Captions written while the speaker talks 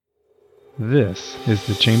This is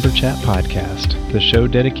the Chamber Chat Podcast, the show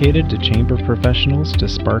dedicated to chamber professionals to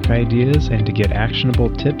spark ideas and to get actionable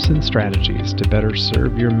tips and strategies to better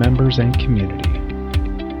serve your members and community.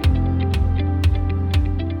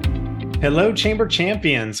 Hello, Chamber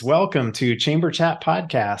Champions. Welcome to Chamber Chat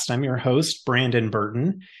Podcast. I'm your host, Brandon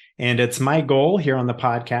Burton, and it's my goal here on the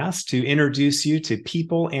podcast to introduce you to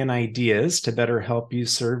people and ideas to better help you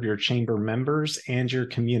serve your chamber members and your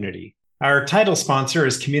community. Our title sponsor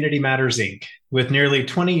is Community Matters, Inc. With nearly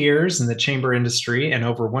 20 years in the chamber industry and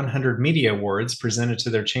over 100 media awards presented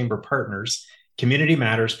to their chamber partners, Community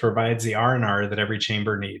Matters provides the R&R that every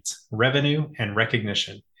chamber needs, revenue and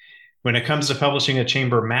recognition. When it comes to publishing a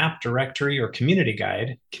chamber map, directory, or community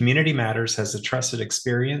guide, Community Matters has the trusted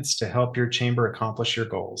experience to help your chamber accomplish your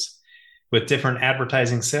goals. With different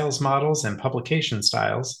advertising sales models and publication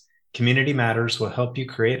styles, Community Matters will help you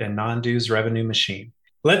create a non-dues revenue machine.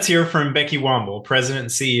 Let's hear from Becky Womble, President and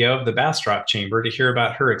CEO of the Bastrop Chamber, to hear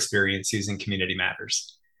about her experience using Community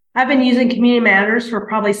Matters. I've been using Community Matters for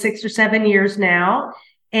probably 6 or 7 years now.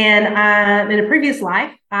 And in a previous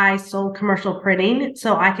life, I sold commercial printing.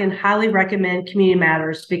 So I can highly recommend Community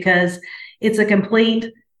Matters because it's a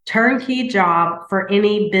complete turnkey job for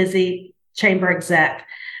any busy chamber exec.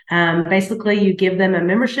 Basically, you give them a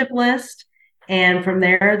membership list, and from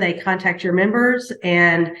there, they contact your members,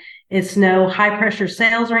 and it's no high pressure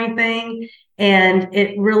sales or anything. And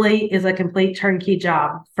it really is a complete turnkey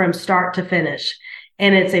job from start to finish.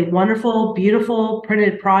 And it's a wonderful, beautiful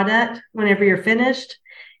printed product whenever you're finished.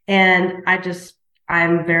 And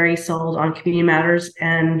I'm very sold on Community Matters.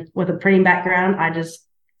 And with a printing background,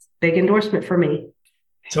 big endorsement for me.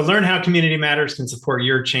 To learn how Community Matters can support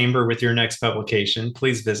your chamber with your next publication,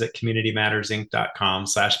 please visit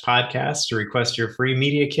communitymattersinc.com/podcast to request your free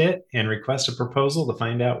media kit and request a proposal to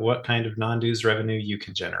find out what kind of non-dues revenue you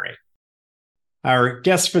can generate. Our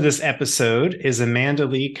guest for this episode is Amanda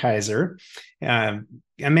Lee Kaiser.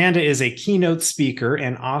 Amanda is a keynote speaker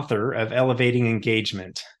and author of Elevating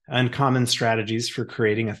Engagement, Uncommon Strategies for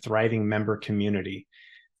Creating a Thriving Member Community.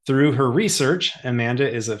 Through her research,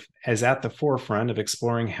 Amanda is at the forefront of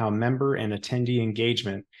exploring how member and attendee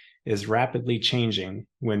engagement is rapidly changing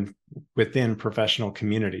within professional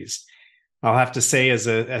communities. I'll have to say, as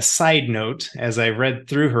a side note, as I read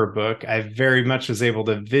through her book, I very much was able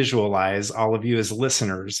to visualize all of you as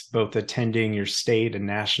listeners, both attending your state and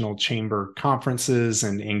national chamber conferences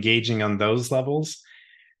and engaging on those levels,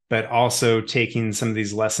 but also taking some of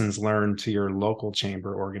these lessons learned to your local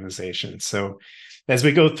chamber organization. So as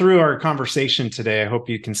we go through our conversation today, I hope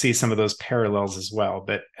you can see some of those parallels as well.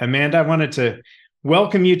 But Amanda, I wanted to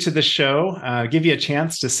welcome you to the show, give you a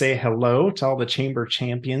chance to say hello to all the chamber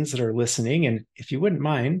champions that are listening. And if you wouldn't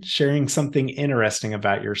mind sharing something interesting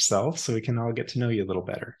about yourself so we can all get to know you a little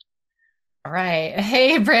better. All right.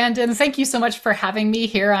 Hey, Brandon, thank you so much for having me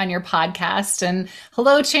here on your podcast. And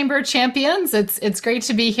hello, chamber champions. It's great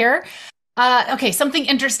to be here. Okay, something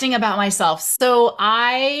interesting about myself. So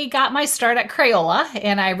I got my start at Crayola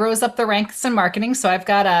and I rose up the ranks in marketing. So I've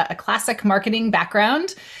got a classic marketing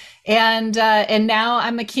background, and now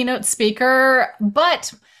I'm a keynote speaker.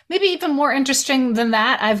 But maybe even more interesting than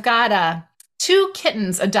that, I've got 2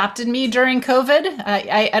 kittens adopted me during COVID.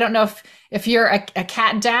 I don't know if you're a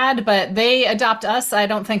cat dad, but they adopt us. I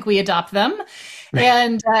don't think we adopt them.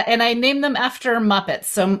 And I named them after Muppets.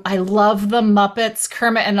 So I love the Muppets,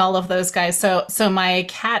 Kermit and all of those guys. So my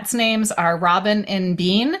cats' names are Robin and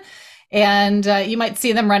Bean. And you might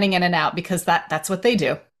see them running in and out because that's what they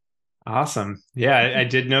do. Awesome. Yeah, I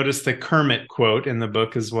did notice the Kermit quote in the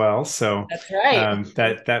book as well. So that's right.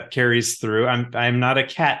 That carries through. I'm not a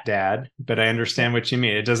cat dad, but I understand what you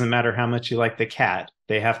mean. It doesn't matter how much you like the cat.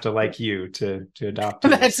 They have to like you to adopt you.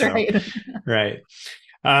 That's right. Right.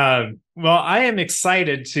 Well, I am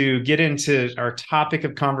excited to get into our topic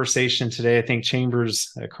of conversation today. I think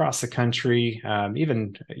chambers across the country,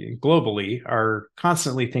 even globally, are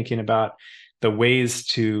constantly thinking about the ways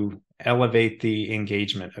to elevate the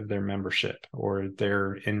engagement of their membership or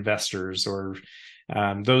their investors or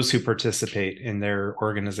those who participate in their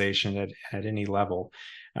organization at any level.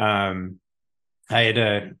 I'll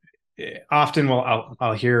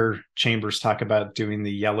hear chambers talk about doing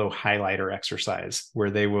the yellow highlighter exercise where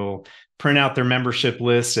they will print out their membership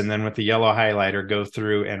list and then with the yellow highlighter go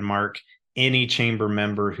through and mark any chamber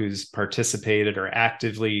member who's participated or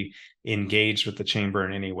actively engaged with the chamber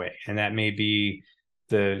in any way. And that may be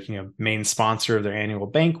the main sponsor of their annual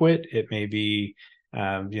banquet. It may be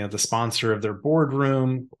the sponsor of their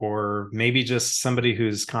boardroom, or maybe just somebody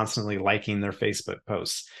who's constantly liking their Facebook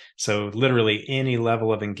posts. So literally any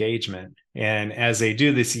level of engagement. And as they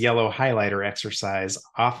do this yellow highlighter exercise,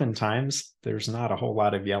 oftentimes there's not a whole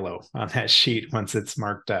lot of yellow on that sheet once it's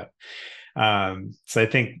marked up. So I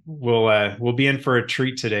think we'll be in for a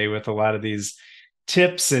treat today with a lot of these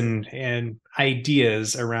tips and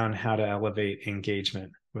ideas around how to elevate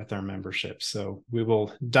engagement with our membership. So we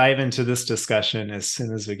will dive into this discussion as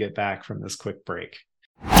soon as we get back from this quick break.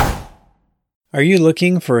 Are you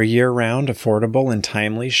looking for a year-round, affordable, and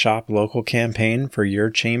timely shop local campaign for your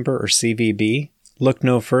chamber or CVB? Look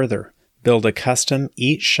no further. Build a custom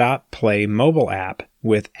Eat, Shop, Play mobile app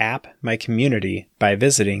with App My Community by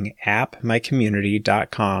visiting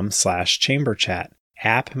appmycommunity.com/chamberchat.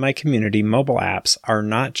 App My Community mobile apps are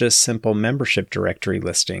not just simple membership directory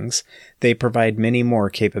listings. They provide many more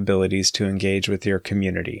capabilities to engage with your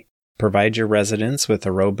community. Provide your residents with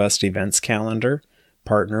a robust events calendar.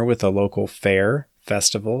 Partner with a local fair,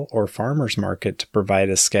 festival, or farmers market to provide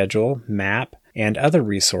a schedule, map, and other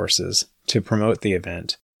resources to promote the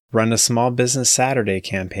event. Run a Small Business Saturday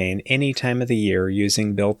campaign any time of the year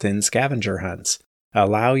using built-in scavenger hunts.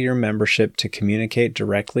 Allow your membership to communicate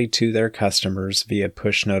directly to their customers via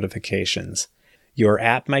push notifications. Your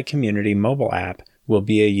App My Community mobile app will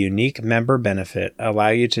be a unique member benefit, allow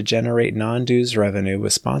you to generate non-dues revenue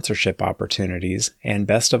with sponsorship opportunities, and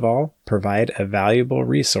best of all, provide a valuable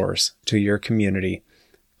resource to your community.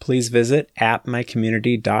 Please visit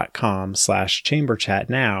appmycommunity.com/chamberchat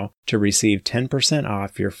now to receive 10%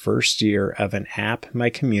 off your first year of an App My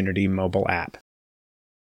Community mobile app.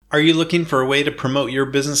 Are you looking for a way to promote your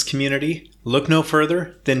business community? Look no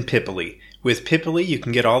further than Pipily. With Pipily, you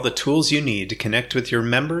can get all the tools you need to connect with your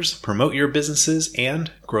members, promote your businesses,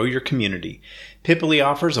 and grow your community. Pipily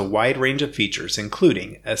offers a wide range of features,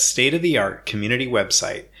 including a state-of-the-art community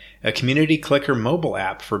website, a community clicker mobile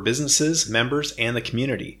app for businesses, members, and the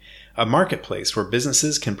community, a marketplace where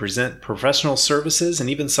businesses can present professional services and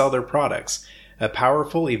even sell their products, a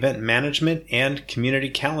powerful event management and community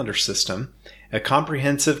calendar system, a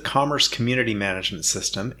comprehensive commerce community management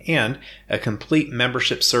system, and a complete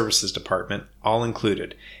membership services department, all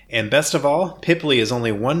included. And best of all, Pipily is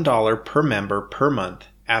only $1 per member per month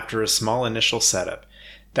after a small initial setup.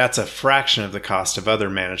 That's a fraction of the cost of other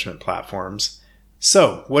management platforms.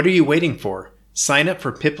 So, what are you waiting for? Sign up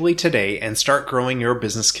for Pipily today and start growing your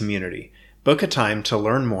business community. Book a time to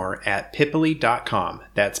learn more at pipily.com.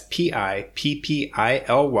 That's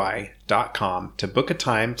PIPPILY.com to book a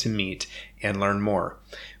time to meet and learn more.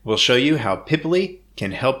 We'll show you how Pipily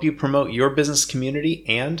can help you promote your business community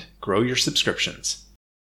and grow your subscriptions.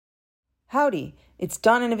 Howdy, it's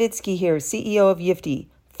Donna Nowitzki here, CEO of Yifty.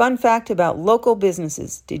 Fun fact about local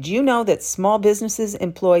businesses. Did you know that small businesses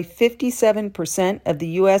employ 57% of the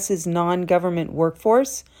U.S.'s non-government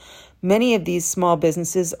workforce? Many of these small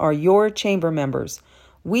businesses are your chamber members.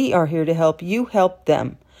 We are here to help you help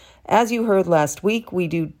them. As you heard last week, we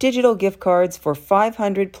do digital gift cards for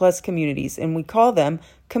 500 plus communities, and we call them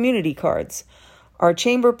community cards. Our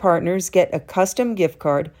chamber partners get a custom gift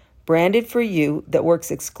card branded for you that works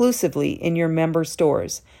exclusively in your member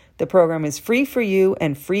stores. The program is free for you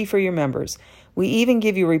and free for your members. We even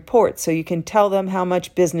give you reports so you can tell them how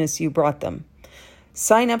much business you brought them.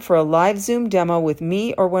 Sign up for a live Zoom demo with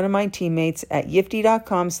me or one of my teammates at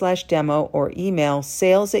yifty.com/demo or email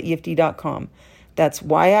sales@yifty.com. That's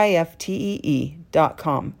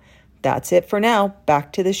YIFTEE.com. That's it for now.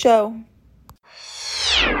 Back to the show.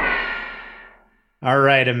 All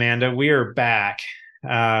right, Amanda, we are back.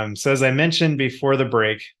 So as I mentioned before the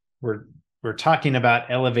break, we're talking about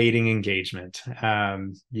elevating engagement.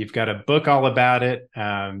 You've got a book all about it.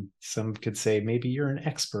 Some could say maybe you're an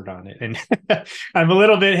expert on it. And I'm a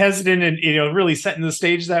little bit hesitant and, really setting the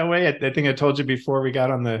stage that way. I think I told you before we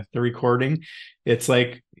got on the recording, it's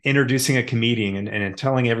like introducing a comedian and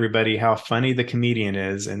telling everybody how funny the comedian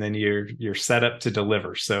is. And then you're set up to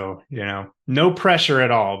deliver. So, no pressure at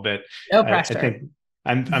all, but no pressure. I think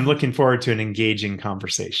I'm looking forward to an engaging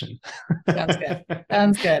conversation. Sounds good.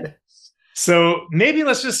 Sounds good. So maybe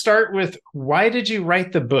let's just start with, why did you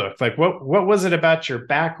write the book? Like, what was it about your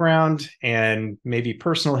background and maybe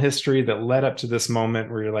personal history that led up to this moment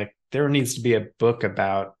where you're like, there needs to be a book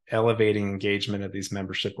about elevating engagement of these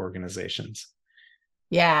membership organizations?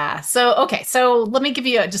 Yeah. So let me give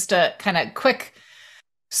you just a kind of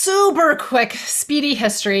super quick, speedy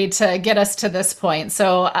history to get us to this point.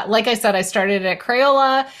 So like I said, I started at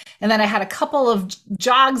Crayola, and then I had a couple of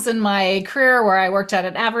jogs in my career where I worked at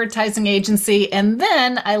an advertising agency, and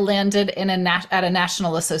then I landed at a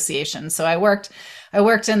national association. So I worked I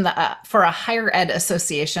worked in the for a higher ed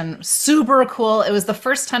association. Super cool. It was the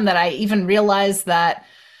first time that I even realized that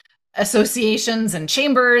associations and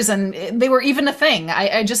chambers and they were even a thing.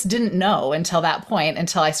 I just didn't know until that point,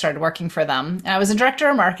 until I started working for them. And I was a director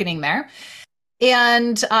of marketing there.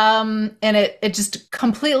 And it just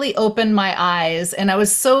completely opened my eyes. And I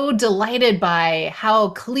was so delighted by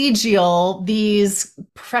how collegial these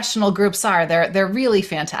professional groups are. They're really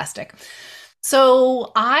fantastic.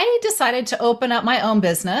 So I decided to open up my own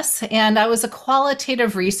business, and I was a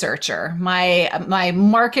qualitative researcher. My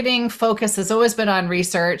marketing focus has always been on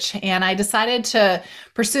research, and I decided to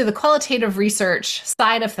pursue the qualitative research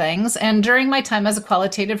side of things. And during my time as a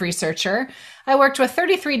qualitative researcher, I worked with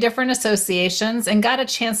 33 different associations and got a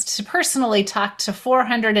chance to personally talk to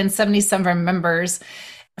 477 members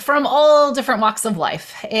from all different walks of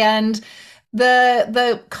life. And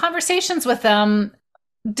the conversations with them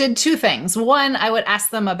did two things. One, I would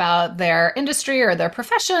ask them about their industry or their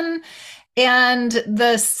profession. And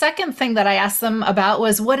the second thing that I asked them about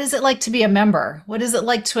was, what is it like to be a member? What is it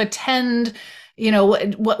like to attend?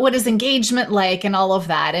 What is engagement like and all of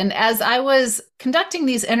that? And as I was conducting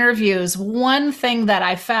these interviews, one thing that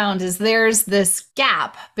I found is there's this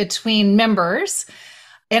gap between members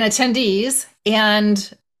and attendees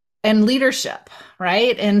and leadership,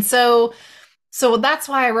 right? And so that's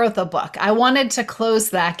why I wrote the book. I wanted to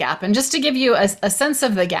close that gap. And just to give you a sense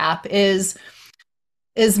of the gap is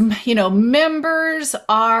members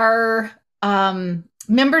are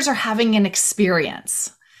having an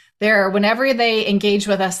experience. Whenever they engage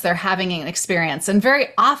with us, they're having an experience. And very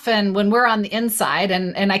often when we're on the inside,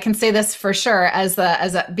 and I can say this for sure, as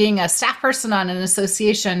being a staff person on an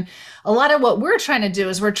association, a lot of what we're trying to do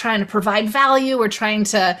is we're trying to provide value. We're trying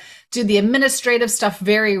to do the administrative stuff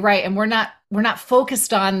very right. And we're not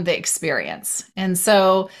focused on the experience. And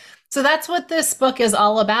so that's what this book is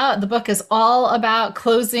all about. The book is all about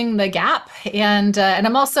closing the gap. And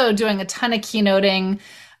I'm also doing a ton of keynoting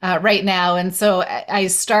right now. And so I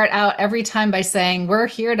start out every time by saying, we're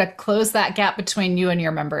here to close that gap between you and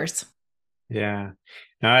your members. Yeah.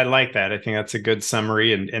 No, I like that. I think that's a good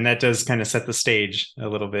summary. And that does kind of set the stage a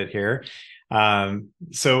little bit here.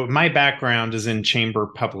 So my background is in chamber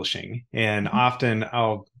publishing, and often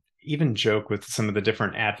I'll even joke with some of the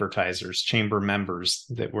different advertisers, chamber members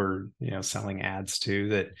that we're, selling ads to,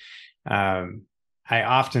 that I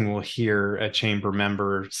often will hear a chamber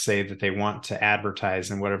member say that they want to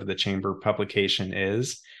advertise in whatever the chamber publication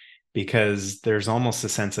is, because there's almost a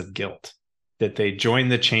sense of guilt that they join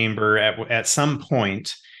the chamber at some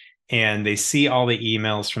point and they see all the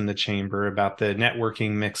emails from the chamber about the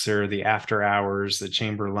networking mixer, the after hours, the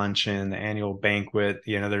chamber luncheon, the annual banquet.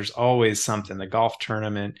 There's always something, the golf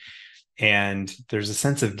tournament, and there's a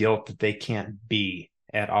sense of guilt that they can't be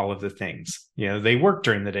at all of the things. They work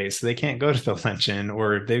during the day, so they can't go to the luncheon,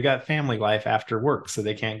 or they've got family life after work, so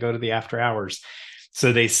they can't go to the after hours.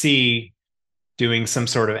 So they see doing some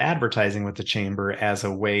sort of advertising with the chamber as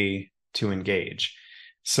a way to engage.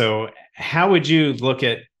 So how would you look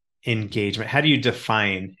at engagement? How do you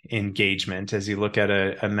define engagement as you look at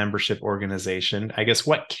a membership organization? I guess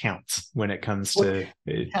what counts when it comes to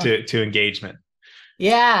engagement?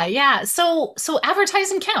 Yeah. So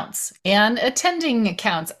advertising counts and attending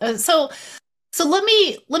counts. So let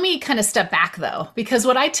me kind of step back though, because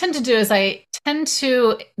what I tend to do is I tend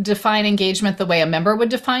to define engagement the way a member would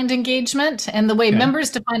define engagement, and the way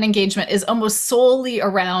members define engagement is almost solely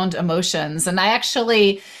around emotions. And I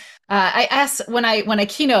actually I ask when I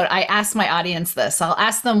keynote, I ask my audience this. I'll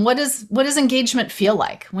ask them, what does engagement feel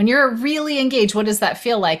like? When you're really engaged, what does that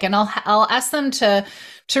feel like? And I'll ask them to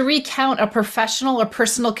recount a professional or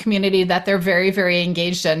personal community that they're very, very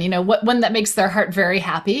engaged in, one that makes their heart very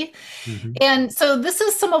happy. Mm-hmm. And so this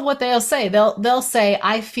is some of what they'll say. They'll say,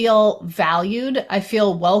 I feel valued, I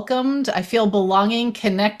feel welcomed, I feel belonging,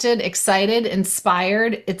 connected, excited,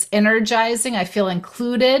 inspired. It's energizing. I feel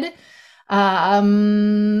included.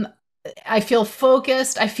 I feel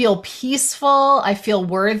focused. I feel peaceful. I feel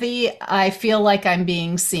worthy. I feel like I'm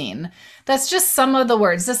being seen. That's just some of the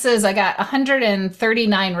words. I got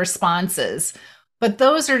 139 responses, but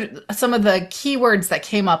those are some of the key words that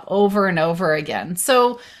came up over and over again.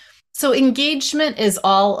 So engagement is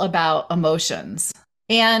all about emotions.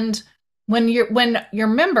 And when your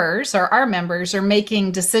members or our members are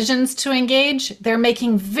making decisions to engage, they're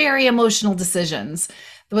making very emotional decisions.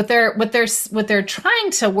 What they're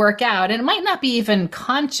trying to work out, and it might not be even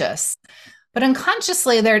conscious, But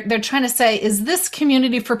unconsciously, they're trying to say, is this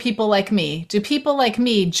community for people like me? Do people like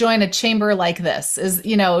me join a chamber like this?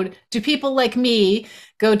 Do people like me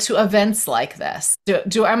go to events like this?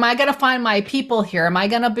 Am I going to find my people here? Am I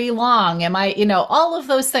going to belong? Am I, all of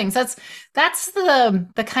those things? That's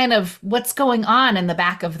the kind of what's going on in the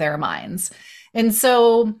back of their minds. And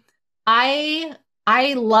so I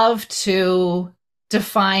love to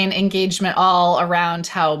define engagement all around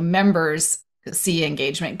how members see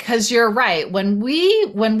engagement, because you're right. When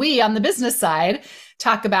we on the business side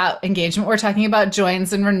talk about engagement, we're talking about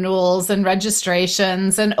joins and renewals and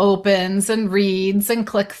registrations and opens and reads and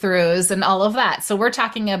click-throughs and all of that. So we're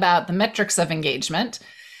talking about the metrics of engagement.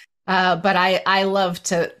 But I love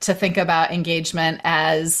to think about engagement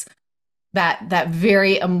as that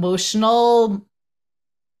very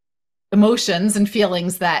emotions and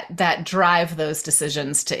feelings that drive those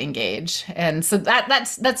decisions to engage. And so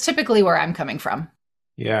that's typically where I'm coming from.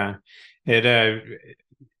 Yeah.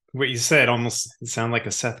 What you said almost sound like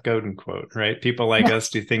a Seth Godin quote, right? People like us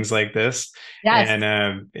do things like this. Yes.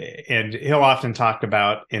 And he'll often talk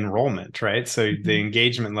about enrollment, right? So the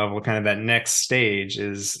engagement level, kind of that next stage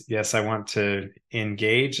is, yes, I want to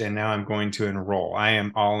engage, and now I'm going to enroll. I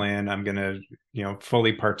am all in. I'm going to,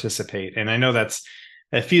 fully participate. And I know that's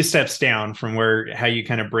a few steps down from how you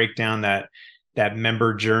kind of break down that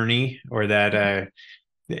member journey, or that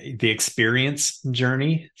the experience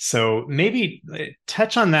journey. So maybe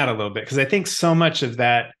touch on that a little bit, because I think so much of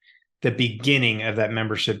that, the beginning of that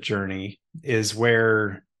membership journey, is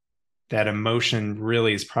where that emotion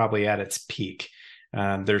really is probably at its peak.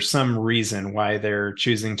 There's some reason why they're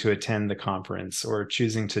choosing to attend the conference or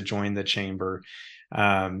choosing to join the chamber.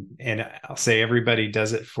 And I'll say everybody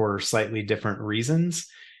does it for slightly different reasons,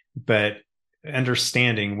 but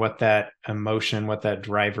understanding what that emotion, what that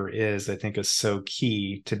driver is, I think is so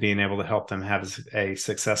key to being able to help them have a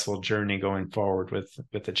successful journey going forward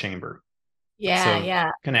with the chamber.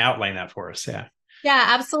 Yeah. Kind of outline that for us. Yeah. Yeah,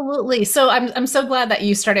 absolutely. So I'm so glad that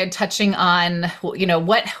you started touching on,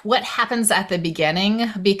 what happens at the beginning,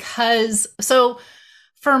 because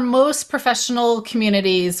for most professional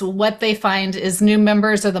communities, what they find is new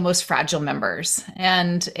members are the most fragile members.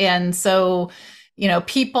 And so,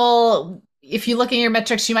 people, if you look at your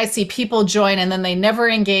metrics, you might see people join and then they never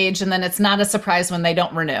engage. And then it's not a surprise when they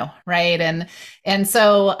don't renew. Right. And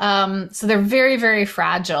so they're very, very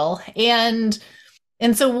fragile. And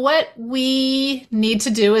so what we need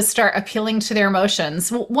to do is start appealing to their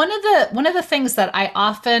emotions. One of the things that I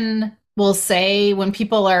often will say when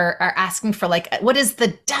people are asking for, like, what is the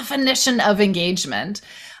definition of engagement?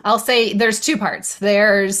 I'll say there's two parts.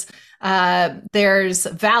 There's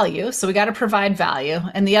value. So we got to provide value.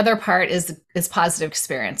 And the other part is positive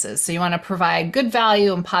experiences. So you want to provide good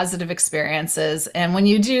value and positive experiences. And when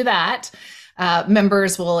you do that,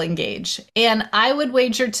 members will engage. And I would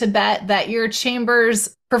wager to bet that your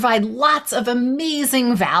chambers provide lots of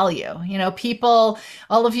amazing value. People,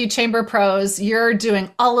 all of you chamber pros, you're doing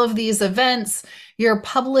all of these events, you're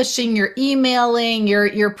publishing, you're emailing,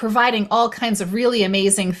 you're providing all kinds of really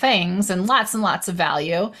amazing things and lots of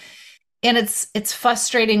value. And it's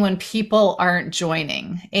frustrating when people aren't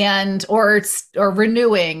joining or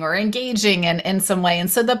renewing or engaging in some way. And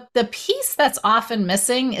so the piece that's often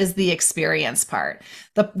missing is the experience part,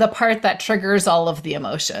 the part that triggers all of the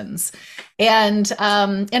emotions. And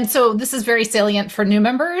so this is very salient for new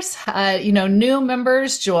members. New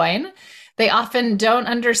members join. They often don't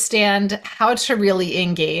understand how to really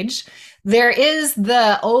engage. There is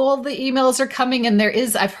the emails are coming, and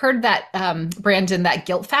I've heard that, Brandon, that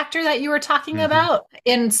guilt factor that you were talking about.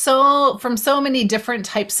 And so from so many different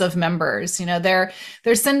types of members, they're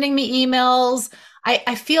sending me emails.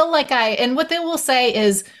 I feel like and what they will say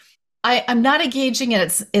is, I'm not engaging,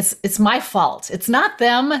 and it's my fault. It's not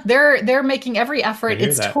them. They're making every effort.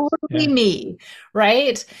 It's totally me.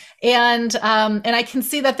 Right. And I can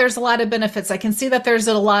see that there's a lot of benefits. I can see that there's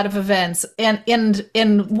a lot of events.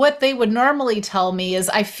 And what they would normally tell me is,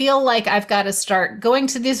 I feel like I've got to start going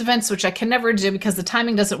to these events, which I can never do because the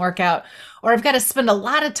timing doesn't work out, or I've got to spend a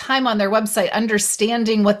lot of time on their website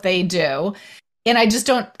understanding what they do. And I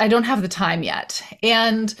don't have the time yet.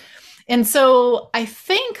 And so I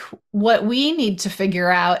think what we need to figure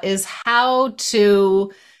out is how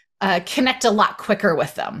to connect a lot quicker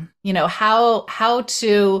with them. How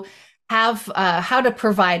to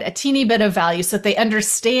provide a teeny bit of value so that they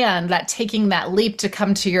understand that taking that leap to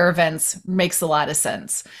come to your events makes a lot of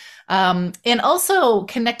sense. And also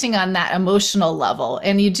connecting on that emotional level.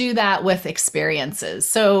 And you do that with experiences.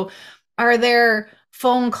 So are there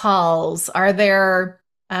phone calls? Are there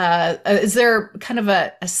Is there kind of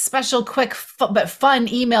a special, quick, but fun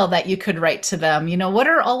email that you could write to them? What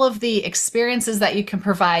are all of the experiences that you can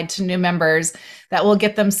provide to new members that will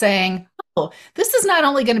get them saying, oh, this is not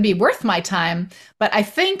only going to be worth my time, but I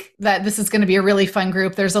think that this is going to be a really fun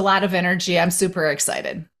group. There's a lot of energy. I'm super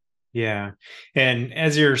excited. Yeah. And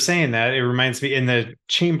as you're saying that, it reminds me in the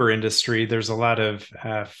chamber industry, there's a lot of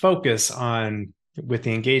focus on with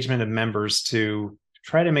the engagement of members to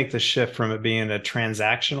try to make the shift from it being a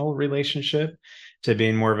transactional relationship to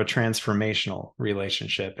being more of a transformational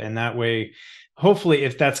relationship. And that way, hopefully,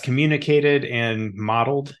 if that's communicated and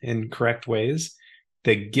modeled in correct ways,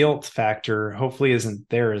 the guilt factor hopefully isn't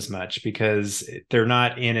there as much because they're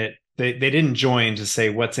not in it. They didn't join to say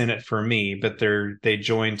what's in it for me, but they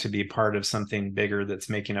joined to be part of something bigger that's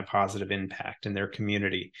making a positive impact in their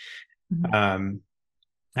community. Mm-hmm.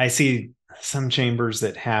 I see some chambers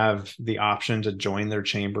that have the option to join their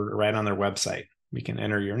chamber right on their website. You can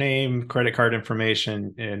enter your name, credit card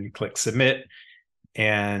information, and click submit,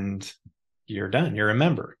 and you're done. You're a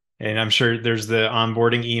member. And I'm sure there's the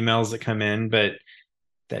onboarding emails that come in, but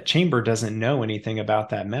that chamber doesn't know anything about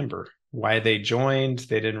that member, why they joined.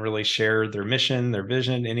 They didn't really share their mission, their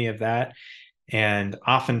vision, any of that. And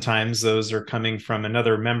oftentimes those are coming from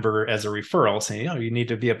another member as a referral saying, you need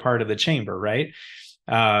to be a part of the chamber, right?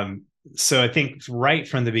 So I think right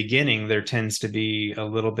from the beginning, there tends to be a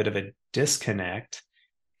little bit of a disconnect.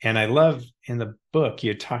 And I love in the book,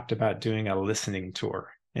 you talked about doing a listening tour.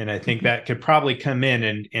 And I think that could probably come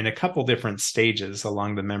in a couple different stages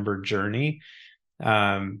along the member journey.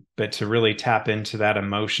 But to really tap into that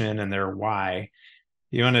emotion and their why,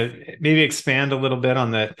 you want to maybe expand a little bit on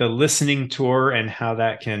the listening tour and how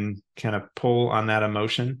that can kind of pull on that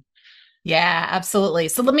emotion? Yeah, absolutely.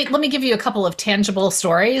 So let me give you a couple of tangible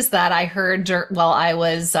stories that I heard while I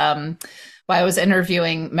was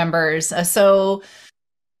interviewing members. So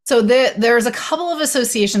there's a couple of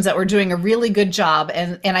associations that were doing a really good job,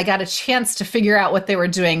 and I got a chance to figure out what they were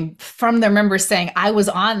doing from their members saying I was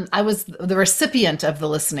the recipient of the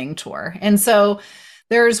listening tour. And so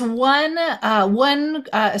there's one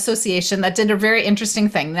association that did a very interesting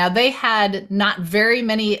thing. Now, they had not very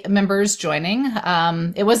many members joining.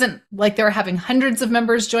 It wasn't like they were having hundreds of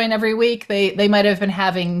members join every week. They might have been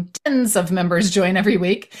having tens of members join every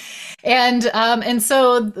week. And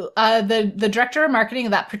so the director of marketing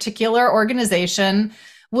of that particular organization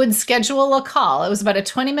would schedule a call. It was about a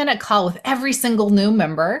 20-minute call with every single new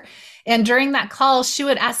member. And during that call, she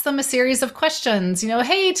would ask them a series of questions,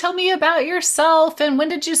 hey, tell me about yourself. And when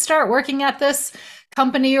did you start working at this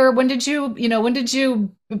company? Or when did you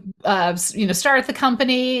start at the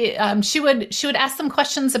company? She would ask them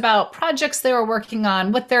questions about projects they were working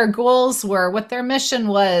on, what their goals were, what their mission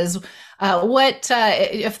was,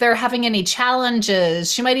 if they're having any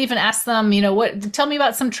challenges. She might even ask them, tell me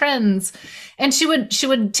about some trends. And she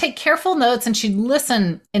would take careful notes and she'd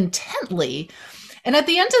listen intently. And at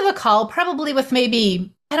the end of the call, probably with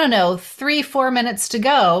maybe, 3-4 minutes to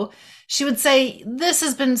go, she would say, this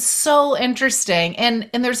has been so interesting. And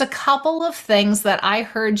there's a couple of things that I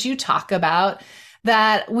heard you talk about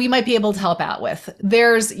that we might be able to help out with.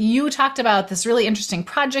 You talked about this really interesting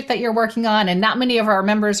project that you're working on, and not many of our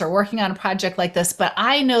members are working on a project like this, but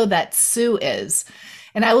I know that Sue is.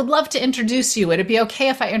 And I would love to introduce you. Would it be okay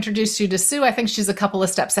if I introduce you to Sue? I think she's a couple of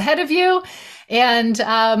steps ahead of you. And,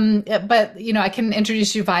 but I can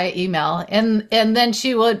introduce you via email. And then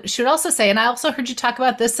she would also say, and I also heard you talk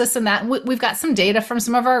about this, and that. We've got some data from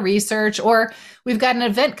some of our research, or we've got an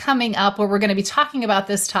event coming up where we're going to be talking about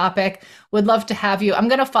this topic. Would love to have you. I'm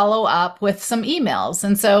going to follow up with some emails.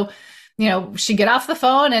 And so, she'd get off the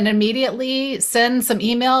phone and immediately send some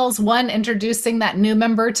emails, one introducing that new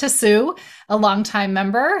member to Sue, a longtime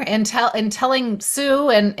member, and telling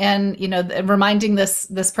Sue and reminding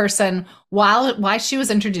this person why she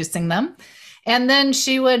was introducing them. And then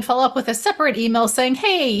she would follow up with a separate email saying,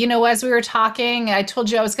 hey, as we were talking, I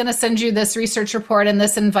told you I was going to send you this research report and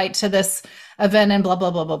this invite to this event and blah,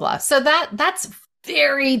 blah, blah, blah, blah. So that's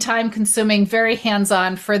very time consuming, very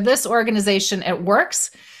hands-on. For this organization, it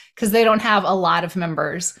works because they don't have a lot of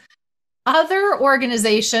members. Other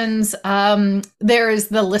organizations, there is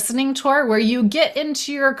the listening tour where you get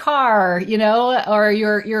into your car,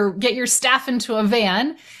 or get your staff into a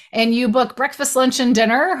van and you book breakfast, lunch, and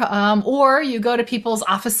dinner, or you go to people's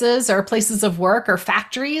offices or places of work or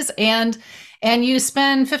factories and you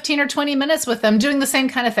spend 15 or 20 minutes with them doing the same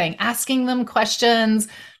kind of thing, asking them questions,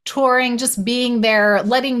 touring, just being there,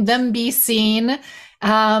 letting them be seen.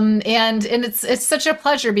 And it's such a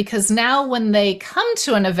pleasure because now when they come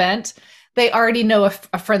to an event, they already know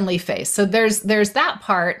a friendly face. So there's that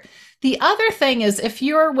part. The other thing is if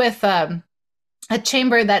you're with a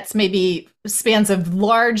chamber that's maybe spans a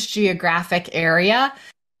large geographic area,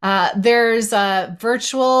 there's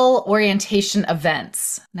virtual orientation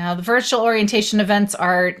events. Now, the virtual orientation events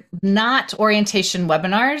are not orientation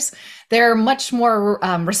webinars. They're much more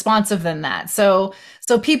responsive than that. So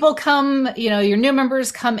people come, your new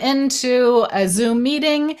members come into a Zoom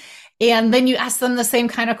meeting, and then you ask them the same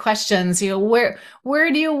kind of questions. Where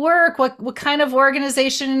do you work? What kind of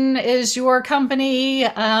organization is your company?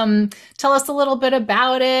 Tell us a little bit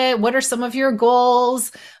about it. What are some of your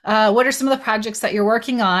goals? What are some of the projects that you're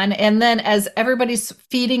working on? And then as everybody's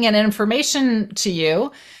feeding in information to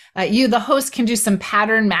you, you, the host, can do some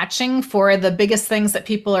pattern matching for the biggest things that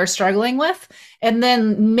people are struggling with, and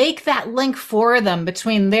then make that link for them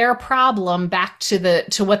between their problem back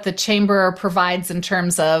to what the chamber provides in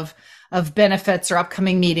terms of benefits or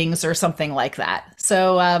upcoming meetings or something like that.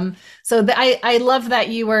 So I love that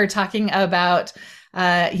you were talking about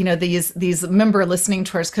these member listening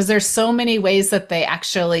tours, because there's so many ways that they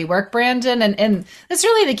actually work, Brandon, and that's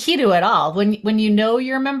really the key to it all. When you know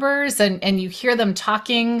your members and you hear them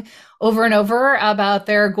talking over and over about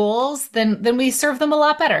their goals, then we serve them a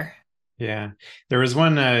lot better. Yeah. There was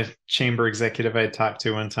one chamber executive I talked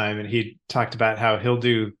to one time, and he talked about how he'll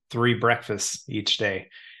do 3 breakfasts each day.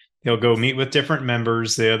 He'll go meet with different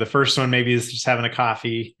members. The first one maybe is just having a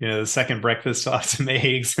coffee. The second breakfast will have some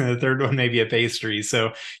eggs, and the third one maybe a pastry.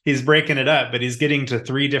 So he's breaking it up, but he's getting to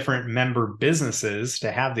 3 different member businesses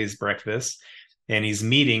to have these breakfasts, and he's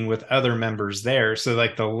meeting with other members there. So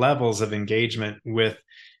like the levels of engagement with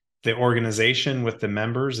the organization, with the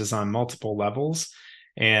members, is on multiple levels,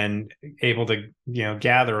 and able to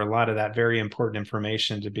gather a lot of that very important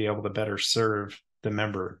information to be able to better serve the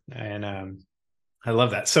member. And I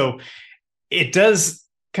love that. So it does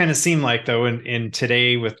kind of seem like, though, in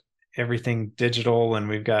today, with everything digital, and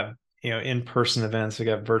we've got in-person events, we've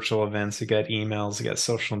got virtual events, we've got emails, we've got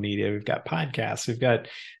social media, we've got podcasts, we've got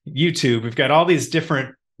YouTube, we've got all these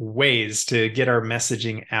different ways to get our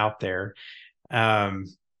messaging out there.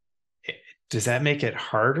 Does that make it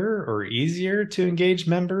harder or easier to engage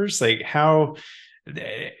members? Like, how?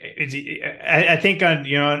 I think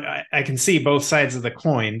I can see both sides of the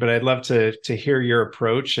coin, but I'd love to hear your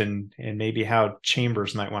approach and maybe how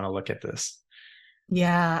chambers might want to look at this.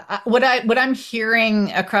 Yeah, what I'm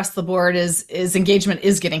hearing across the board is engagement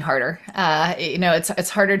is getting harder. It's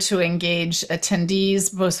harder to engage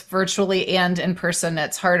attendees both virtually and in person.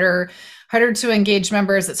 It's harder to engage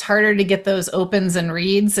members. It's harder to get those opens and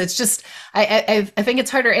reads. It's just, I think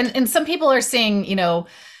it's harder. And some people are saying,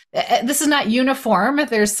 this is not uniform.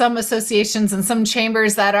 There's some associations and some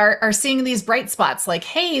chambers that are seeing these bright spots, like,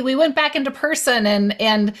 hey, we went back into person,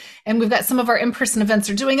 and we've got some of our in-person events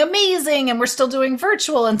are doing amazing, and we're still doing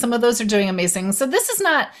virtual, and some of those are doing amazing. So this is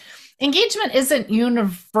not, engagement isn't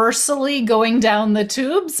universally going down the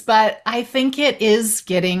tubes, but I think it is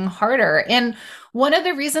getting harder. And one of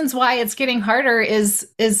the reasons why it's getting harder is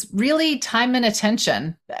really time and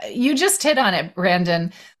attention. You just hit on it,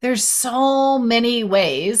 Brandon. There's so many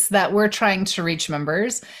ways that we're trying to reach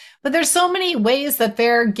members, but there's so many ways that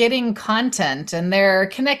they're getting content and they're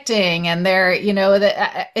connecting, and they're,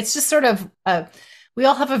 it's just sort of, we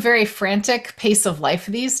all have a very frantic pace of life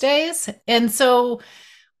these days. And so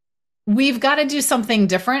we've got to do something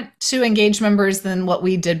different to engage members than what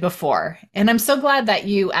we did before. And I'm so glad that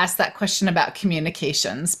you asked that question about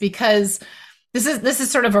communications, because this is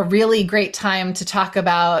sort of a really great time to talk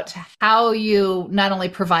about how you not only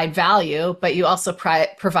provide value, but you also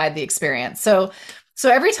provide the experience. So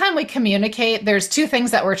every time we communicate, there's 2 things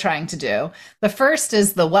that we're trying to do. The first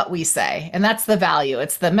is the what we say, and that's the value.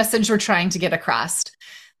 It's the message we're trying to get across.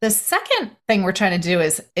 The second thing we're trying to do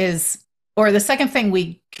the second thing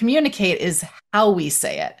we communicate is how we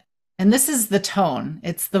say it. And this is the tone,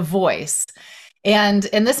 it's the voice. And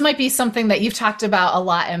this might be something that you've talked about a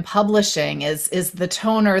lot in publishing, is the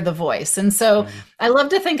tone or the voice. And so I love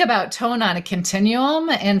to think about tone on a continuum.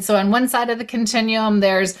 And so on one side of the continuum,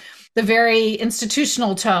 there's the very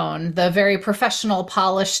institutional tone, the very professional,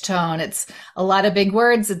 polished tone. It's a lot of big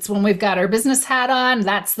words. It's when we've got our business hat on,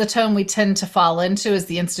 that's the tone we tend to fall into, is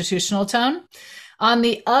the institutional tone. On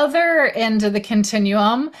the other end of the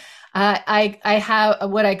continuum, I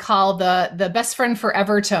have what I call the best friend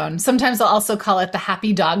forever tone. Sometimes I'll also call it the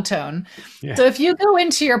happy dog tone. Yeah. So if you go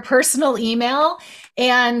into your personal email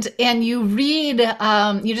and you read,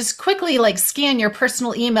 you just quickly scan your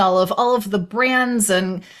personal email of all of the brands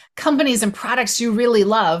and companies and products you really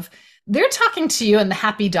love, they're talking to you in the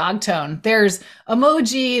happy dog tone. There's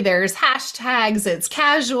emoji, there's hashtags, it's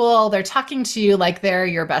casual. They're talking to you like they're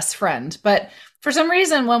your best friend. But for some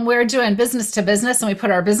reason, when we're doing business to business and we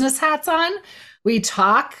put our business hats on, we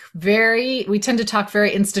tend to talk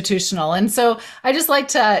very institutional. And so I just like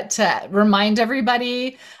to remind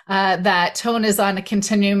everybody that tone is on a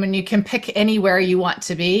continuum and you can pick anywhere you want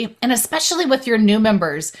to be. And especially with your new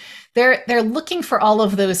members, they're looking for all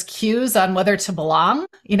of those cues on whether to belong.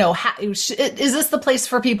 Is this the place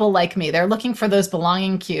for people like me? They're looking for those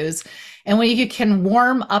belonging cues. And when you can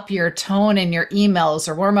warm up your tone in your emails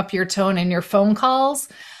or warm up your tone in your phone calls,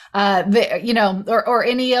 or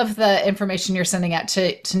any of the information you're sending out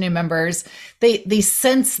to new members, they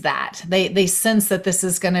sense that they sense that this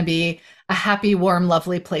is going to be a happy, warm,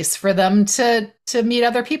 lovely place for them to meet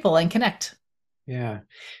other people and connect. Yeah.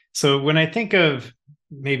 So when I think of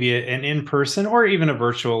maybe an in-person or even a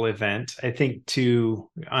virtual event, I think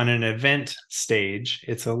on an event stage,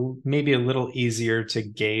 it's maybe a little easier to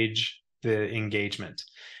gauge the engagement.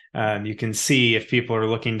 You can see if people are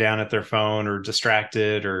looking down at their phone or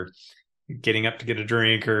distracted or getting up to get a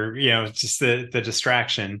drink or, just the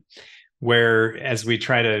distraction. Where as we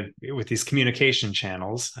try to, with these communication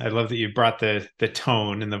channels, I love that you brought the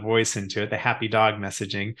tone and the voice into it, the happy dog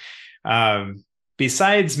messaging.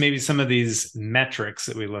 Besides maybe some of these metrics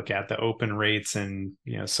that we look at, the open rates and,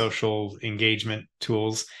 social engagement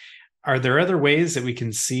tools, are there other ways that we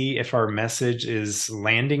can see if our message is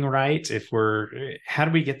landing right? How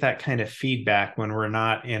do we get that kind of feedback when we're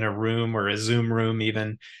not in a room or a Zoom room,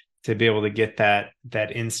 even to be able to get that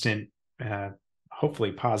instant,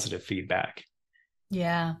 hopefully positive feedback?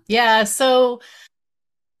 Yeah. Yeah. So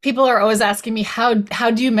people are always asking me, how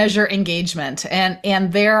do you measure engagement?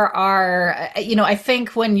 And there are, I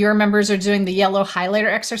think when your members are doing the yellow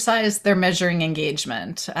highlighter exercise, they're measuring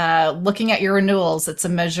engagement. Looking at your renewals, it's a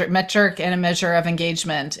metric and a measure of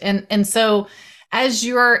engagement. And so as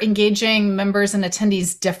you're engaging members and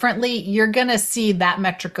attendees differently, you're going to see that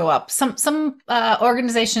metric go up. Some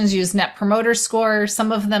organizations use Net Promoter Score.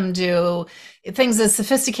 Some of them do things as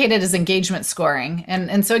sophisticated as engagement scoring.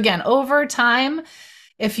 And so again, over time,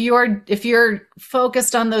 if you're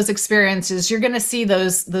focused on those experiences, you're going to see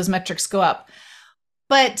those metrics go up.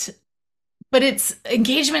 But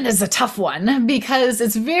engagement is a tough one because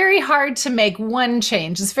it's very hard to make one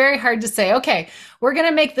change. It's very hard to say, okay, we're going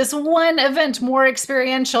to make this one event more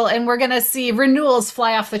experiential and we're going to see renewals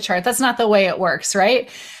fly off the chart. That's not the way it works, right?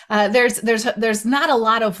 There's not a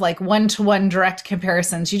lot of like one-to-one direct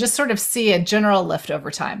comparisons. You just sort of see a general lift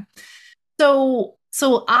over time. So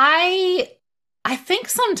I think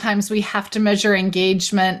sometimes we have to measure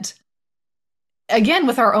engagement again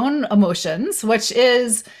with our own emotions, which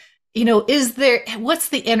is, what's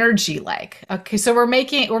the energy like? Okay, so we're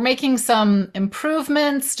making some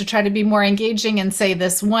improvements to try to be more engaging and say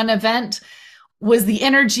this one event, was the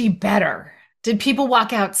energy better? Did people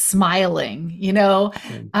walk out smiling?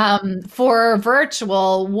 For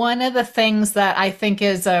virtual, one of the things that I think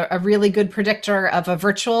is a really good predictor of a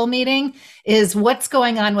virtual meeting is what's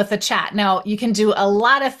going on with the chat. Now, you can do a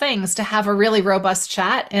lot of things to have a really robust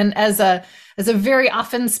chat. And as a very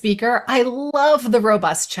often speaker, I love the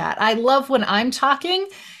robust chat. I love when I'm talking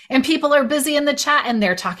and people are busy in the chat and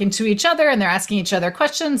they're talking to each other and they're asking each other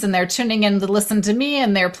questions and they're tuning in to listen to me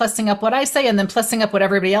and they're plussing up what I say and then plussing up what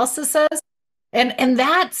everybody else says. And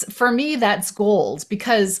that's, for me, that's gold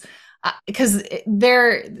because they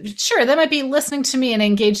might be listening to me and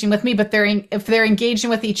engaging with me, but if they're engaging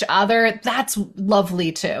with each other, that's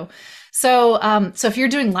lovely too. So if you're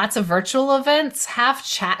doing lots of virtual events, have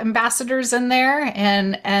chat ambassadors in there,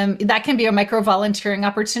 and that can be a micro volunteering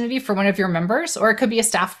opportunity for one of your members, or it could be a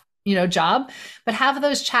staff job, but have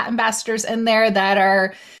those chat ambassadors in there that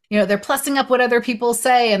are, they're plussing up what other people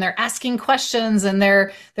say and they're asking questions and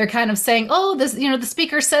they're kind of saying, oh, this, the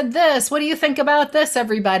speaker said this, what do you think about this,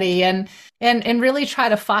 everybody? And really try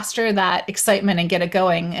to foster that excitement and get it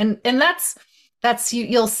going. And that's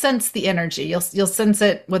you'll sense the energy. You'll sense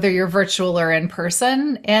it whether you're virtual or in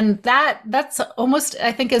person. And that's almost,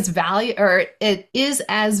 I think, as it is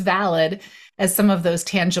as valid as some of those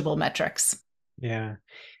tangible metrics. Yeah.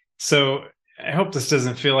 So I hope this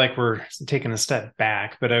doesn't feel like we're taking a step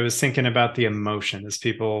back, but I was thinking about the emotion as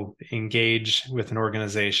people engage with an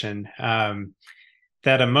organization.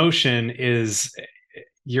 That emotion is,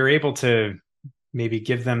 you're able to maybe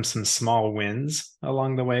give them some small wins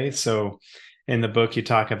along the way. So in the book, you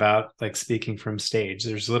talk about like speaking from stage.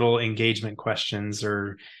 There's little engagement questions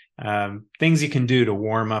or things you can do to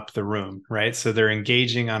warm up the room, right? So they're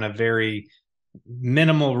engaging on a very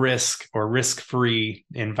minimal risk or risk-free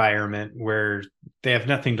environment where they have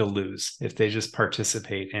nothing to lose if they just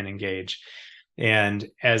participate and engage. And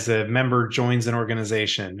as a member joins an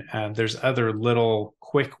organization, there's other little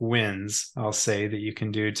quick wins, I'll say, that you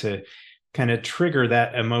can do to kind of trigger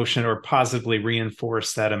that emotion or positively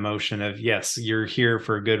reinforce that emotion of, yes, you're here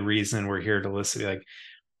for a good reason. We're here to listen, like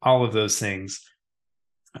all of those things.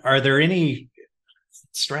 Are there any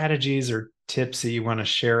strategies or tips that you want to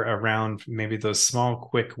share around maybe those small,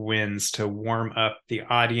 quick wins to warm up the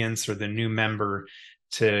audience or the new member,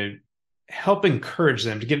 to help encourage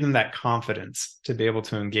them, to give them that confidence to be able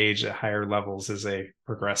to engage at higher levels as they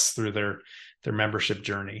progress through their membership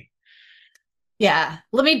journey? Yeah.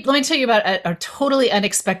 Let me tell you about a totally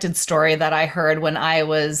unexpected story that I heard when I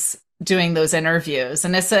was doing those interviews.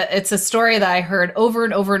 And it's a story that I heard over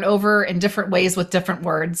and over and over in different ways with different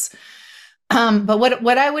words. But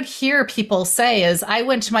what I would hear people say is, I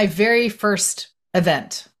went to my very first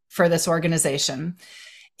event for this organization.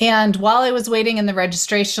 And while I was waiting in the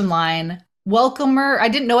registration line, I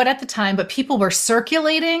didn't know it at the time, but people were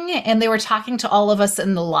circulating and they were talking to all of us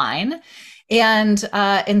in the line. And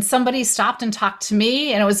somebody stopped and talked to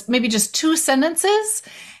me, and it was maybe just 2 sentences.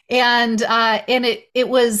 And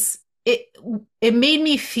it made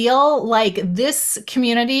me feel like this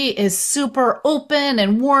community is super open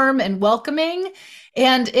and warm and welcoming.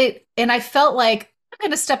 And I felt like I'm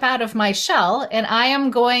going to step out of my shell, and I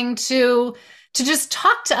am going to just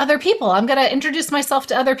talk to other people. I'm going to introduce myself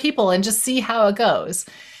to other people and just see how it goes.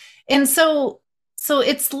 And so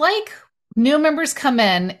it's like new members come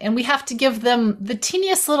in and we have to give them the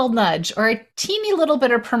teeniest little nudge or a teeny little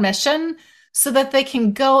bit of permission so that they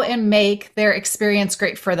can go and make their experience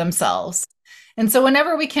great for themselves. And so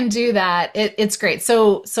whenever we can do that, it's great.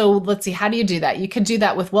 So let's see, how do you do that? You could do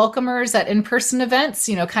that with welcomers at in-person events,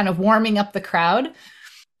 kind of warming up the crowd.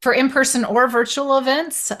 For in-person or virtual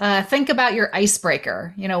events, think about your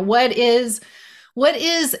icebreaker. What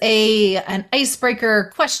is an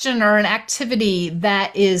icebreaker question or an activity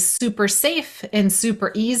that is super safe and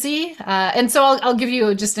super easy? And so I'll give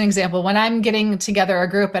you just an example. When I'm getting together a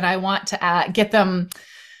group and I want to get them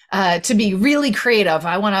to be really creative,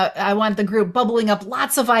 I want the group bubbling up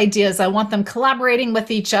lots of ideas. I want them collaborating with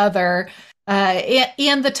each other,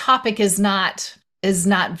 and the topic is not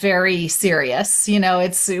very serious.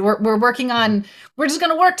 We're working on, we're just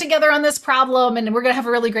going to work together on this problem and we're going to have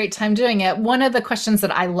a really great time doing it. One of the questions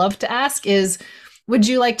that I love to ask is, would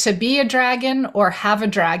you like to be a dragon or have a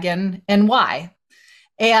dragon, and why?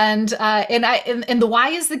 And the why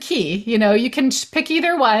is the key. You can pick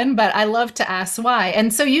either one, but I love to ask why.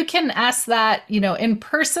 And so you can ask that, in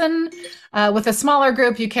person with a smaller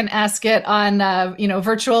group. You can ask it on,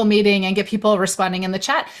 virtual meeting and get people responding in the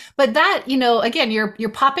chat. But that, again, you're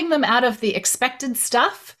popping them out of the expected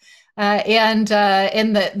stuff and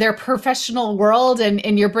in their professional world,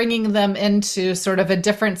 and you're bringing them into sort of a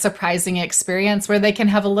different, surprising experience where they can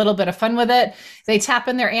have a little bit of fun with it. They tap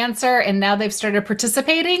in their answer, and now they've started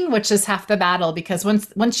participating, which is half the battle, because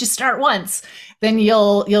once you start once, then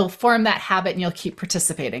you'll form that habit and you'll keep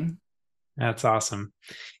participating. That's awesome.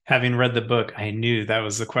 Having read the book, I knew that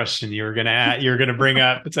was the question you were going to bring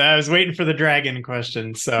up. So I was waiting for the dragon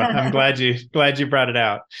question. So I'm glad you brought it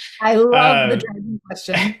out. I love the dragon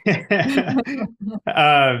question.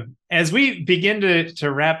 As we begin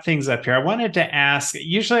to wrap things up here, I wanted to ask,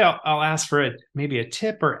 usually I'll ask for maybe a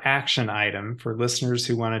tip or action item for listeners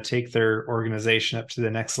who want to take their organization up to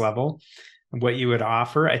the next level, what you would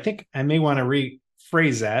offer. I think I may want to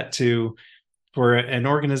rephrase that for an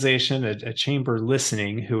organization, a chamber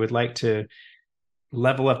listening, who would like to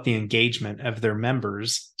level up the engagement of their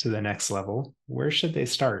members to the next level. Where should they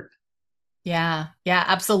start? Yeah,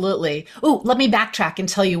 absolutely. Oh, let me backtrack and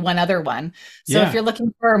tell you one other one. So if you're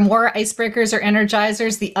looking for more icebreakers or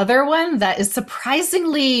energizers, the other one that is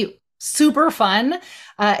surprisingly super fun,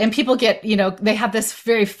 and people get, they have this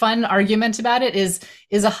very fun argument about it, is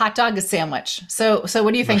a hot dog a sandwich? So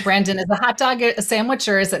what do you think, Brandon? Is a hot dog a sandwich,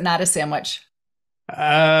 or is it not a sandwich?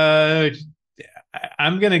 I'm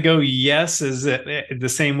going to go yes, is it the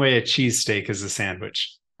same way a cheesesteak is a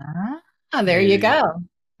sandwich. There you go.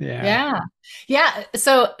 Yeah.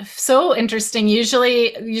 So interesting.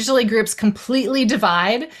 Usually groups completely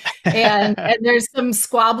divide, and there's some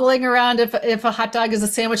squabbling around if a hot dog is a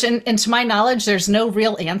sandwich. And to my knowledge, there's no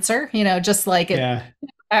real answer, just like it. Yeah.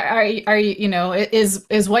 Are you,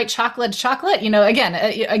 is white chocolate? Again,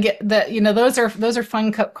 I get that, those are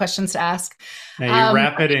fun questions to ask. Now you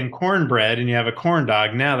wrap it in cornbread and you have a corn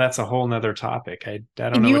dog. Now that's a whole nother topic. I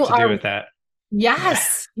don't know what to do with that.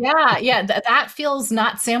 Yes. Yeah. That feels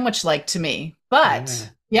not sandwich like to me, but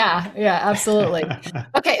Yeah, absolutely.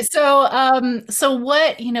 Okay, so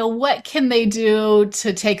what can they do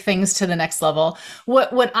to take things to the next level?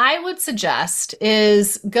 What I would suggest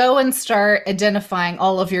is go and start identifying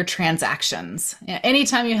all of your transactions.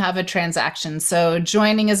 Anytime you have a transaction, so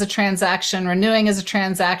joining is a transaction, renewing is a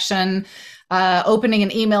transaction, opening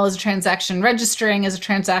an email is a transaction, registering is a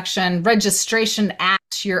transaction, registration at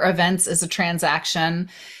your events is a transaction.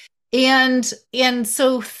 And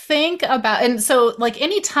so think about, and so like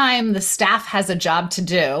anytime the staff has a job to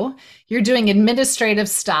do, you're doing administrative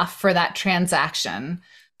stuff for that transaction.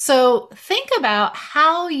 So think about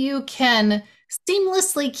how you can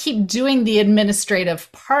seamlessly keep doing the administrative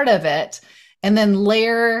part of it and then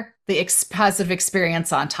layer the positive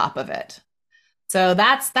experience on top of it. So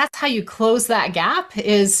that's how you close that gap,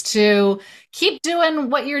 is to keep doing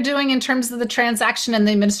what you're doing in terms of the transaction and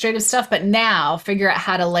the administrative stuff, but now figure out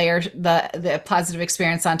how to layer the positive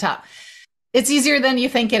experience on top. It's easier than you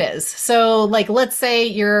think it is. So like, let's say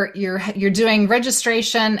you're doing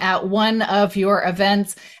registration at one of your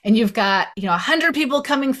events and you've got, 100 people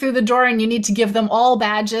coming through the door and you need to give them all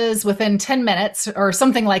badges within 10 minutes or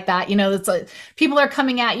something like that. It's like people are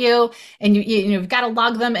coming at you and you've got to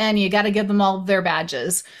log them in, you got to give them all their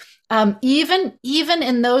badges. Even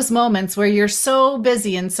in those moments where you're so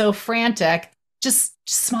busy and so frantic, just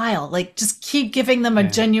smile, like just keep giving them a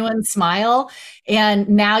genuine smile. And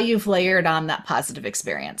now you've layered on that positive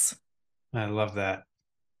experience. I love that.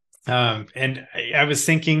 And I was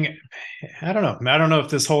thinking, I don't know if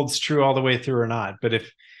this holds true all the way through or not, but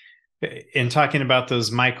if in talking about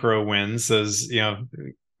those micro wins, those,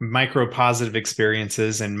 micro positive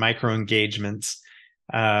experiences and micro engagements,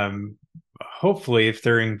 hopefully if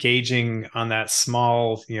they're engaging on that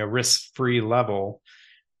small, risk-free level,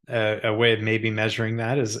 a way of maybe measuring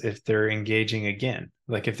that is if they're engaging again,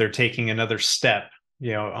 like if they're taking another step,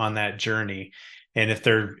 on that journey. And if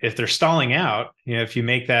they're stalling out, if you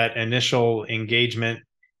make that initial engagement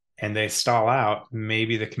and they stall out,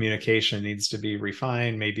 maybe the communication needs to be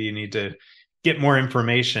refined. Maybe you need to get more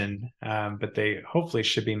information, but they hopefully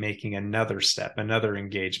should be making another step, another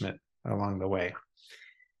engagement along the way.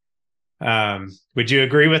 Would you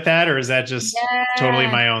agree with that, or is that just totally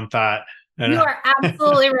my own thought? You are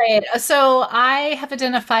absolutely right. So I have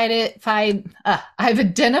I've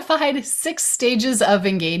identified 6 stages of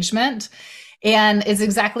engagement, and it's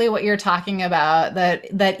exactly what you're talking about.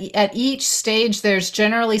 That at each stage, there's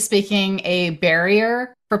generally speaking a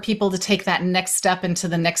barrier for people to take that next step into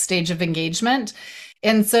the next stage of engagement.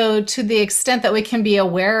 And so to the extent that we can be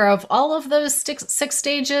aware of all of those six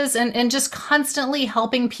stages and just constantly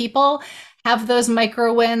helping people have those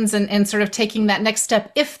micro wins and sort of taking that next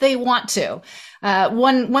step if they want to.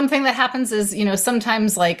 One thing that happens is,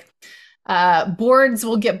 sometimes like boards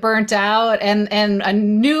will get burnt out and a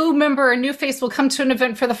new face will come to an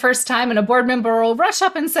event for the first time and a board member will rush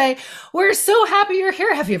up and say, "We're so happy you're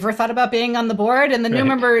here. Have you ever thought about being on the board?" And the new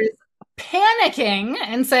member is panicking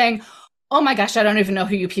and saying, "Oh my gosh, I don't even know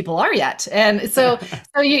who you people are yet." And so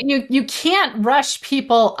you can't rush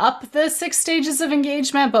people up the 6 stages of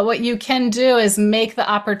engagement, but what you can do is make the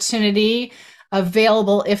opportunity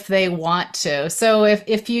available if they want to. So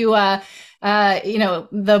if you,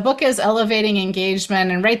 the book is Elevating Engagement,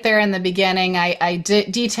 and right there in the beginning, I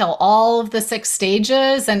detail all of the 6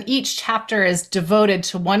 stages, and each chapter is devoted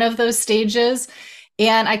to one of those stages.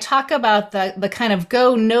 And I talk about the kind of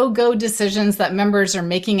go, no-go decisions that members are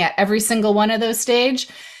making at every single one of those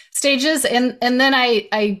stages. And then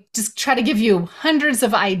I just try to give you hundreds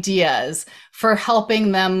of ideas for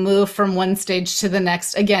helping them move from one stage to the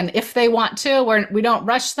next. Again, if they want to, we don't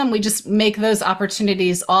rush them. We just make those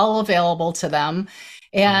opportunities all available to them.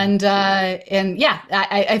 And yeah,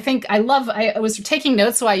 I think I was taking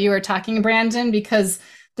notes while you were talking, Brandon, because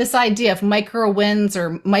this idea of micro wins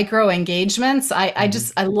or micro engagements, I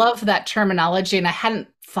love that terminology, and I hadn't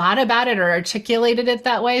thought about it or articulated it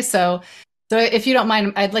that way. So if you don't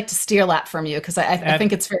mind, I'd like to steal that from you, because I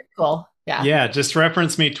think it's very cool. Yeah. Yeah. Just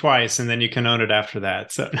reference me twice and then you can own it after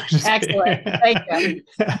that. So excellent. Thank you.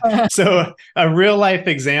 So a real life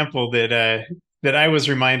example that I was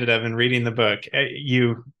reminded of in reading the book,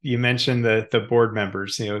 you mentioned the board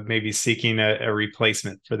members, maybe seeking a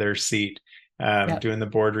replacement for their seat. Doing the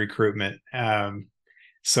board recruitment.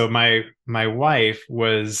 So my wife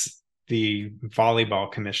was the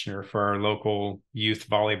volleyball commissioner for our local youth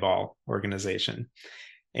volleyball organization.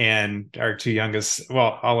 And our 2 youngest,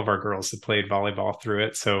 all of our girls had played volleyball through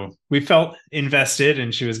it. So we felt invested,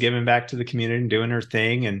 and she was giving back to the community and doing her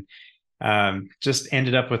thing, and just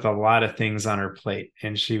ended up with a lot of things on her plate.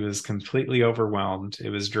 And she was completely overwhelmed. It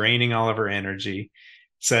was draining all of her energy.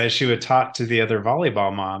 So as she would talk to the other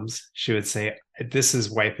volleyball moms, she would say, "This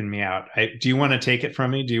is wiping me out. Do you want to take it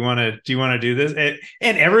from me? Do you want to do this?"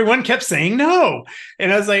 And everyone kept saying no.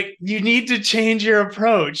 And I was like, "You need to change your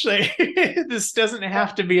approach. Like, this doesn't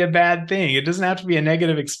have to be a bad thing. It doesn't have to be a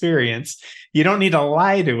negative experience. You don't need to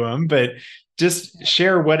lie to them, but just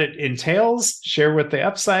share what it entails, share what the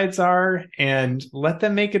upsides are, and let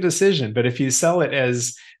them make a decision. But if you sell it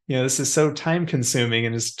as, this is so time consuming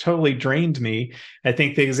and has totally drained me." I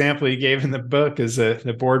think the example you gave in the book is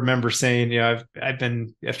the board member saying, I've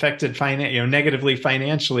been affected negatively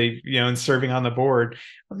financially, in serving on the board.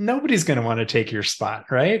 Well, nobody's going to want to take your spot,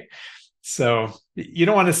 right? So you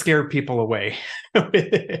don't want to scare people away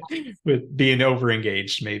with being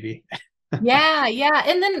overengaged, maybe. Yeah.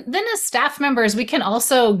 And then as staff members, we can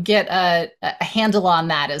also get a handle on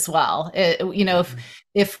that as well.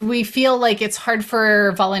 If we feel like it's hard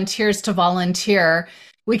for volunteers to volunteer,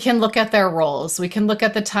 we can look at their roles. We can look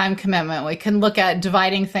at the time commitment. We can look at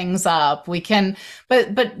dividing things up. We can,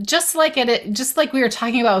 but just like we were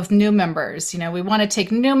talking about with new members, we want to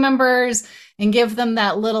take new members and give them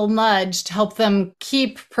that little nudge to help them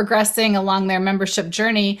keep progressing along their membership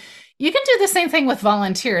journey. You can do the same thing with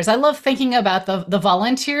volunteers. I love thinking about the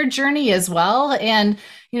volunteer journey as well. And,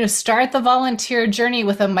 start the volunteer journey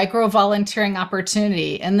with a micro volunteering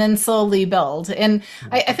opportunity and then slowly build. And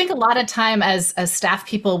I think a lot of time as staff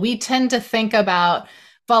people, we tend to think about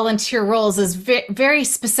volunteer roles as very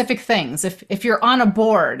specific things. If you're on a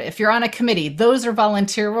board, if you're on a committee, those are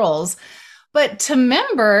volunteer roles. But to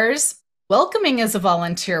members, welcoming is a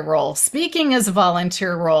volunteer role, speaking is a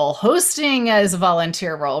volunteer role, hosting is a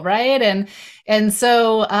volunteer role, right? And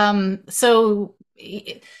so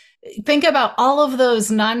think about all of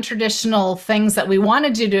those non-traditional things that we want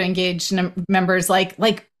to do to engage members,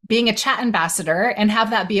 like being a chat ambassador, and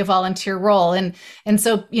have that be a volunteer role. And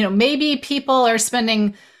so, maybe people are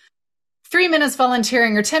spending 3 minutes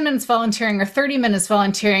volunteering or 10 minutes volunteering or 30 minutes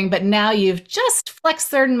volunteering, but now you've just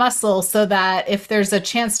flexed their muscle so that if there's a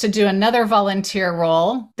chance to do another volunteer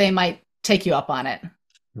role, they might take you up on it.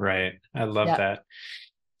 Right. I love that.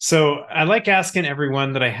 So I like asking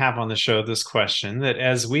everyone that I have on the show this question, that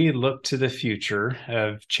as we look to the future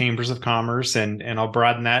of chambers of commerce, and I'll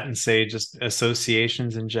broaden that and say just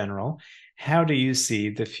associations in general, how do you see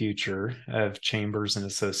the future of chambers and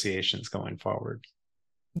associations going forward?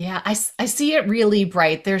 Yeah, I see it really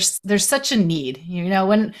bright. There's such a need.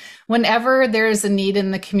 Whenever there's a need in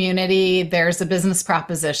the community, there's a business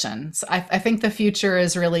proposition. So I think the future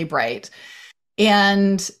is really bright.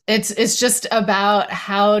 And it's just about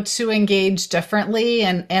how to engage differently.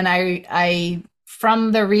 And I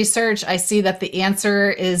from the research, I see that the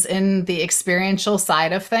answer is in the experiential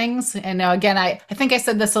side of things. And now, again, I think I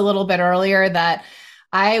said this a little bit earlier, that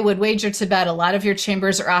I would wager to bet a lot of your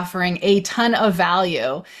chambers are offering a ton of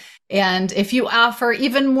value. And if you offer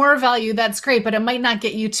even more value, that's great, but it might not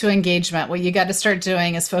get you to engagement. What you got to start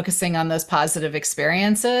doing is focusing on those positive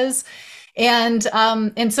experiences. And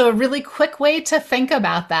so a really quick way to think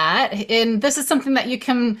about that, and this is something that you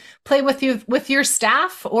can play with your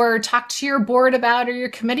staff or talk to your board about or your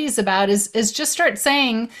committees about, is just start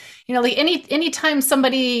saying, like anytime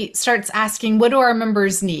somebody starts asking, what do our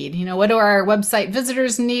members need? What do our website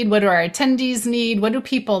visitors need? What do our attendees need? What do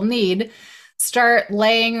people need? Start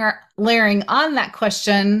layering on that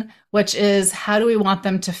question, which is, how do we want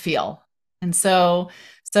them to feel? And so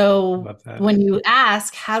when you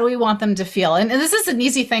ask, how do we want them to feel? And this is an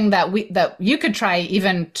easy thing that you could try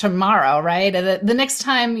even tomorrow, right? The next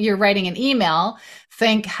time you're writing an email,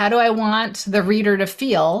 think, how do I want the reader to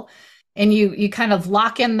feel? And you kind of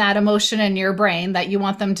lock in that emotion in your brain that you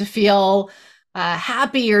want them to feel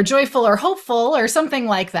happy or joyful or hopeful or something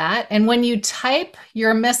like that. And when you type,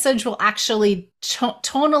 your message will actually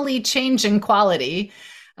tonally change in quality.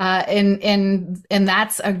 And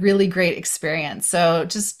that's a really great experience. So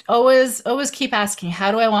just always keep asking,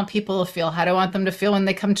 how do I want people to feel? How do I want them to feel when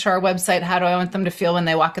they come to our website? How do I want them to feel when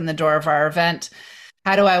they walk in the door of our event?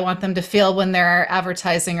 How do I want them to feel when they're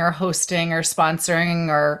advertising or hosting or sponsoring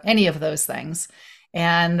or any of those things?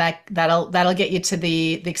 And that'll get you to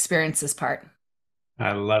the experiences part.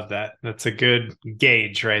 I love that. That's a good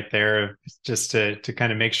gauge right there, just to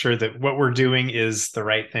kind of make sure that what we're doing is the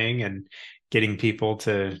right thing and getting people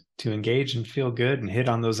to engage and feel good and hit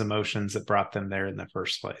on those emotions that brought them there in the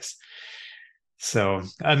first place. So,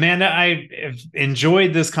 Amanda, I have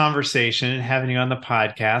enjoyed this conversation and having you on the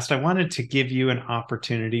podcast. I wanted to give you an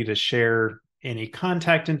opportunity to share any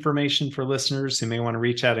contact information for listeners who may want to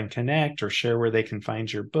reach out and connect, or share where they can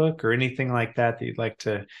find your book or anything like that you'd like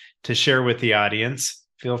to share with the audience.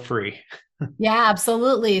 Feel free. Yeah,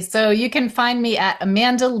 absolutely. So you can find me at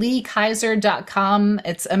amandaleekaiser.com.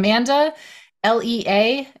 It's Amanda,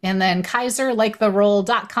 LEA, and then Kaiser, like the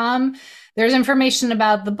roll.com. There's information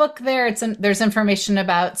about the book there. There's information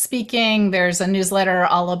about speaking. There's a newsletter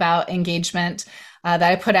all about engagement that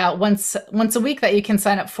I put out once a week that you can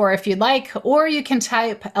sign up for if you'd like, or you can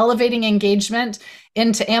type Elevating Engagement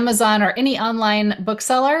into Amazon or any online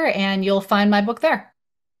bookseller, and you'll find my book there.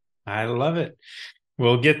 I love it.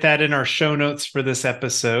 We'll get that in our show notes for this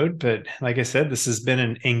episode. But like I said, this has been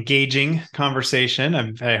an engaging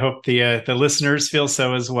conversation. I hope the listeners feel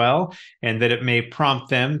so as well, and that it may prompt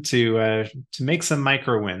them to make some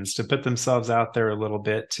micro wins, to put themselves out there a little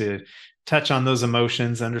bit, to touch on those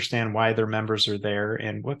emotions, understand why their members are there,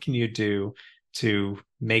 and what can you do to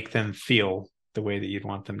make them feel the way that you'd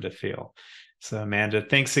want them to feel. So Amanda,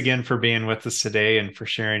 thanks again for being with us today and for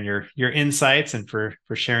sharing your insights and for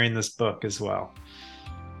sharing this book as well.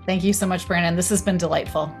 Thank you so much, Brandon. This has been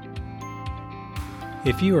delightful.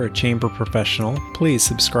 If you are a chamber professional, please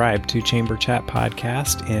subscribe to Chamber Chat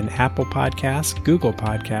Podcast in Apple Podcasts, Google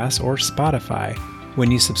Podcasts, or Spotify. When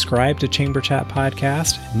you subscribe to Chamber Chat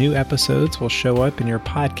Podcast, new episodes will show up in your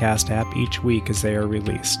podcast app each week as they are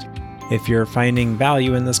released. If you're finding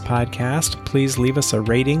value in this podcast, please leave us a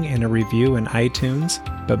rating and a review in iTunes.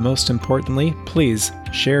 But most importantly, please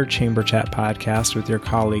share Chamber Chat Podcast with your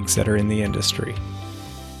colleagues that are in the industry.